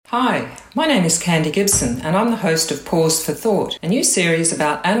Hi, my name is Candy Gibson and I'm the host of Pause for Thought, a new series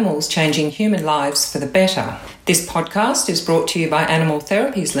about animals changing human lives for the better. This podcast is brought to you by Animal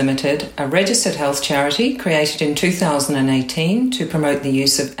Therapies Limited, a registered health charity created in 2018 to promote the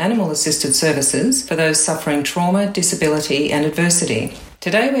use of animal-assisted services for those suffering trauma, disability and adversity.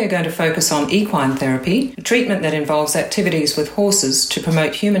 Today we are going to focus on equine therapy, a treatment that involves activities with horses to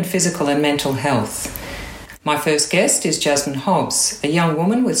promote human physical and mental health. My first guest is Jasmine Hobbs, a young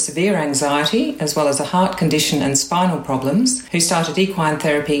woman with severe anxiety as well as a heart condition and spinal problems who started equine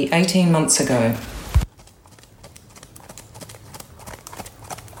therapy 18 months ago.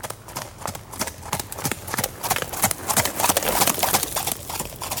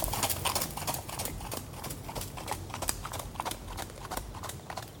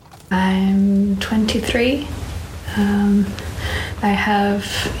 I'm 23. I have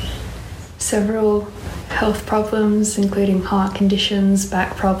several health problems, including heart conditions,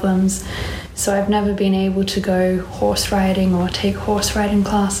 back problems. So I've never been able to go horse riding or take horse riding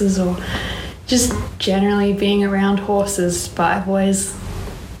classes or just generally being around horses, but I've always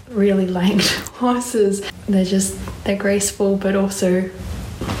really liked horses. They're graceful, but also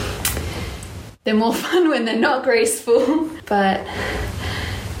they're more fun when they're not graceful. But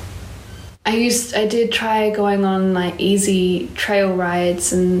I did try going on like easy trail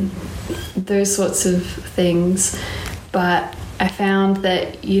rides and those sorts of things, but I found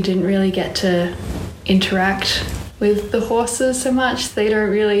that you didn't really get to interact with the horses so much. They don't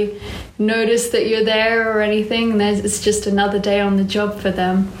really notice that you're there or anything. It's just another day on the job for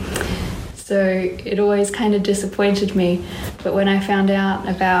them. So it always kind of disappointed me. But when I found out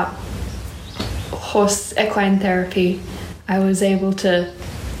about equine therapy, I was able to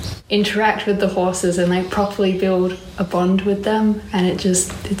interact with the horses and like properly build a bond with them, and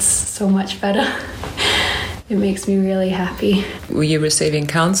it's so much better. It makes me really happy. Were you receiving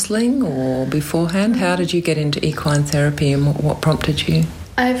counselling or beforehand? How did you get into equine therapy and what prompted you?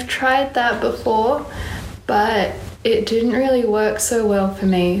 I've tried that before, but it didn't really work so well for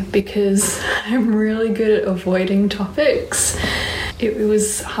me because I'm really good at avoiding topics. It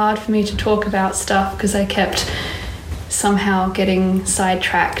was hard for me to talk about stuff because I kept somehow getting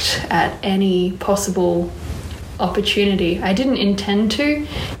sidetracked at any possible opportunity. I didn't intend to,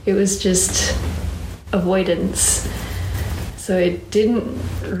 it was just avoidance. So it didn't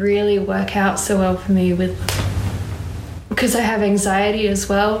really work out so well for me because I have anxiety as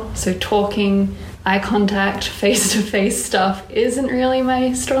well, so talking, eye contact, face-to-face stuff isn't really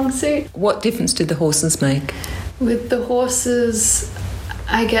my strong suit. What difference did the horses make? With the horses,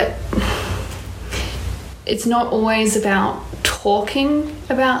 it's not always about talking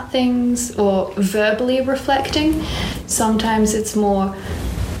about things or verbally reflecting. Sometimes it's more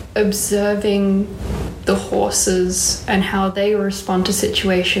observing the horses and how they respond to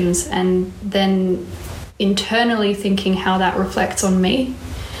situations and then internally thinking how that reflects on me.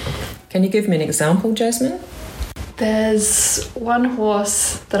 Can you give me an example, Jasmine? There's one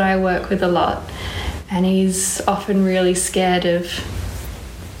horse that I work with a lot, and he's often really scared of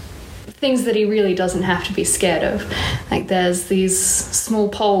things that he really doesn't have to be scared of. Like there's these small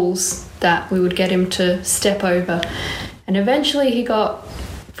poles that we would get him to step over, and eventually he got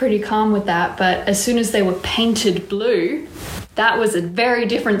pretty calm with that, but as soon as they were painted blue, that was a very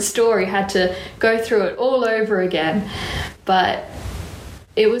different story. Had to go through it all over again. But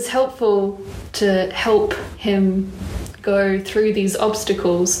it was helpful to help him go through these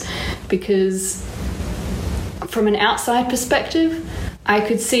obstacles because from an outside perspective, I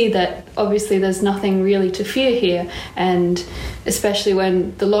could see that obviously there's nothing really to fear here, and especially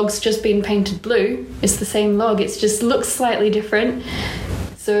when the log's just been painted blue, it's the same log, it just looks slightly different.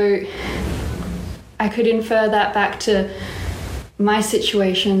 So I could infer that back to my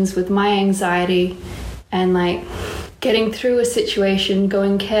situations with my anxiety and like getting through a situation,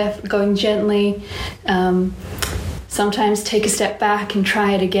 going gently, sometimes take a step back and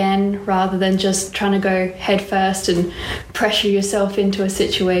try it again rather than just trying to go head first and pressure yourself into a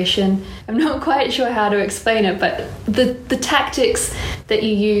situation. I'm not quite sure how to explain it, but the tactics that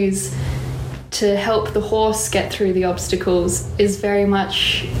you use to help the horse get through the obstacles is very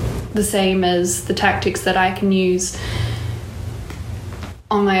much the same as the tactics that I can use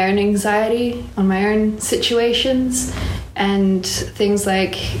on my own anxiety, on my own situations, and things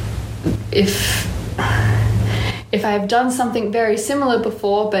like if I've done something very similar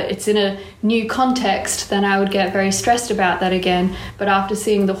before but it's in a new context, then I would get very stressed about that again. But after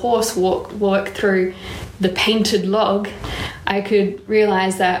seeing the horse work through the painted log, I could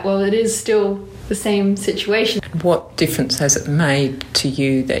realise that, well, it is still the same situation. What difference has it made to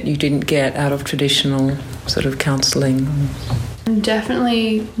you that you didn't get out of traditional sort of counselling? I'm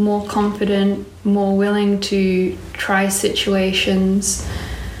definitely more confident, more willing to try situations.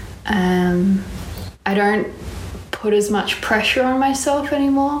 I don't put as much pressure on myself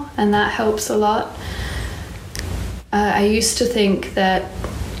anymore, and that helps a lot. I used to think that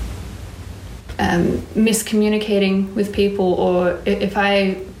miscommunicating with people, or if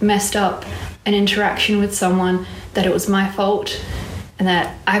I messed up an interaction with someone, that it was my fault and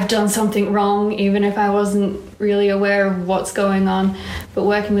that I've done something wrong, even if I wasn't really aware of what's going on. But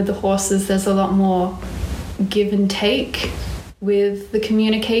working with the horses, there's a lot more give and take with the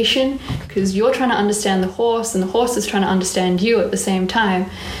communication, because you're trying to understand the horse and the horse is trying to understand you at the same time.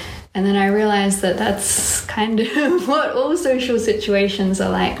 And then I realized that that's kind of what all social situations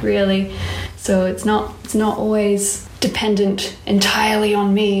are like, really. So it's not always dependent entirely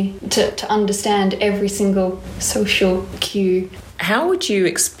on me to understand every single social cue. How would you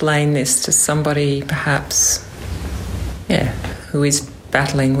explain this to somebody perhaps, who is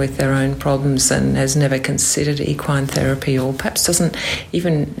battling with their own problems and has never considered equine therapy, or perhaps doesn't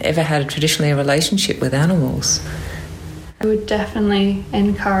even ever had traditionally a relationship with animals? I would definitely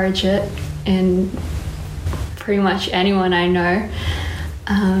encourage it in pretty much anyone I know.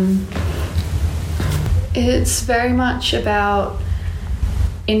 It's very much about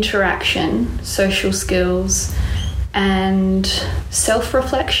interaction, social skills, and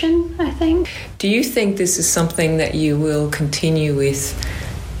self-reflection, I think. Do you think this is something that you will continue with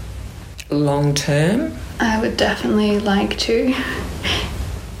long term? I would definitely like to.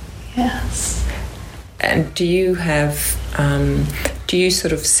 Yes. And do you have, do you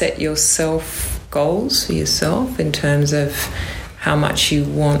sort of set yourself goals for yourself in terms of how much you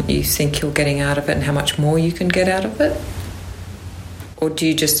think you're getting out of it and how much more you can get out of it? Or do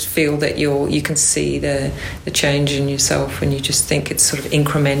you just feel that you can see the change in yourself and you just think it's sort of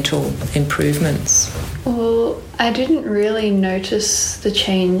incremental improvements? Well, I didn't really notice the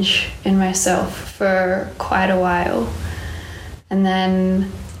change in myself for quite a while. And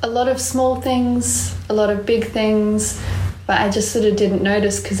then a lot of small things, a lot of big things, but I just sort of didn't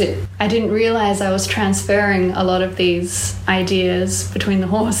notice because I didn't realize I was transferring a lot of these ideas between the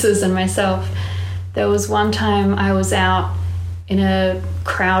horses and myself. There was one time I was out in a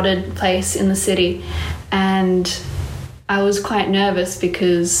crowded place in the city and I was quite nervous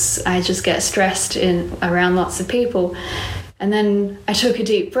because I just get stressed around lots of people. And then I took a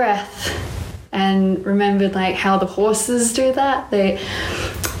deep breath and remembered like how the horses do that.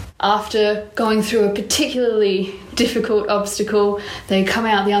 After going through a particularly difficult obstacle, they come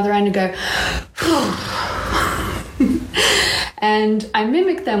out the other end and go, and I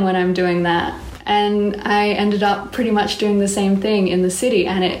mimic them when I'm doing that. And I ended up pretty much doing the same thing in the city,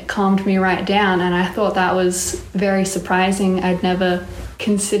 and it calmed me right down. And I thought that was very surprising. I'd never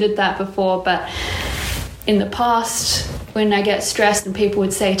considered that before, but in the past, when I get stressed and people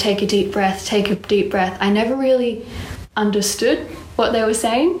would say, take a deep breath, I never really understood what they were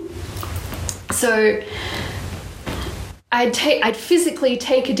saying. So I'd physically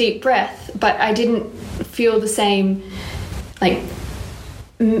take a deep breath, but I didn't feel the same, like,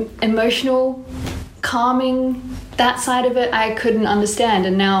 emotional calming, that side of it I couldn't understand.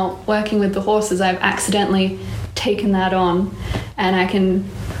 And now working with the horses, I've accidentally taken that on, and I can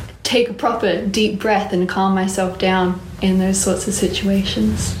take a proper deep breath and calm myself down in those sorts of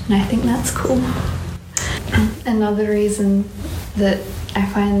situations. And I think that's cool. Another reason that I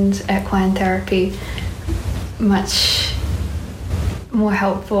find equine therapy much more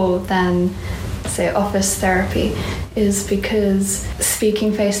helpful than, say, office therapy is because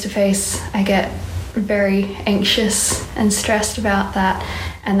speaking face to face, I get very anxious and stressed about that,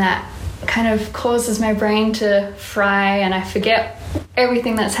 and that kind of causes my brain to fry, and I forget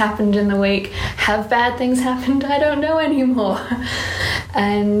everything that's happened in the week. Have bad things happened? I don't know anymore.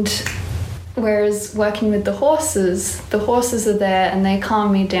 And whereas working with the horses are there and they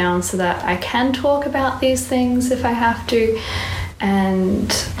calm me down so that I can talk about these things if I have to.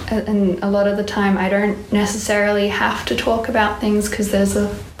 And a lot of the time I don't necessarily have to talk about things because there's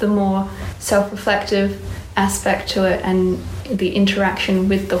the more self-reflective aspect to it and the interaction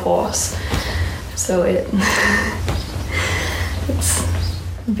with the horse. So it's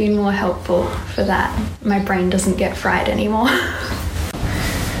been more helpful for that. My brain doesn't get fried anymore.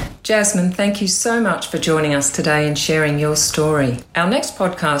 Jasmine, thank you so much for joining us today and sharing your story. Our next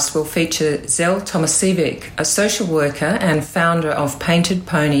podcast will feature Zell Tomasiewicz, a social worker and founder of Painted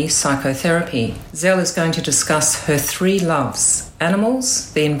Pony Psychotherapy. Zell is going to discuss her 3 loves: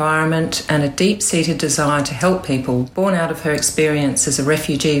 animals, the environment, and a deep-seated desire to help people born out of her experience as a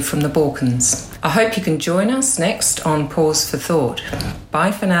refugee from the Balkans. I hope you can join us next on Pause for Thought.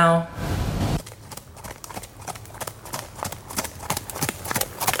 Bye for now.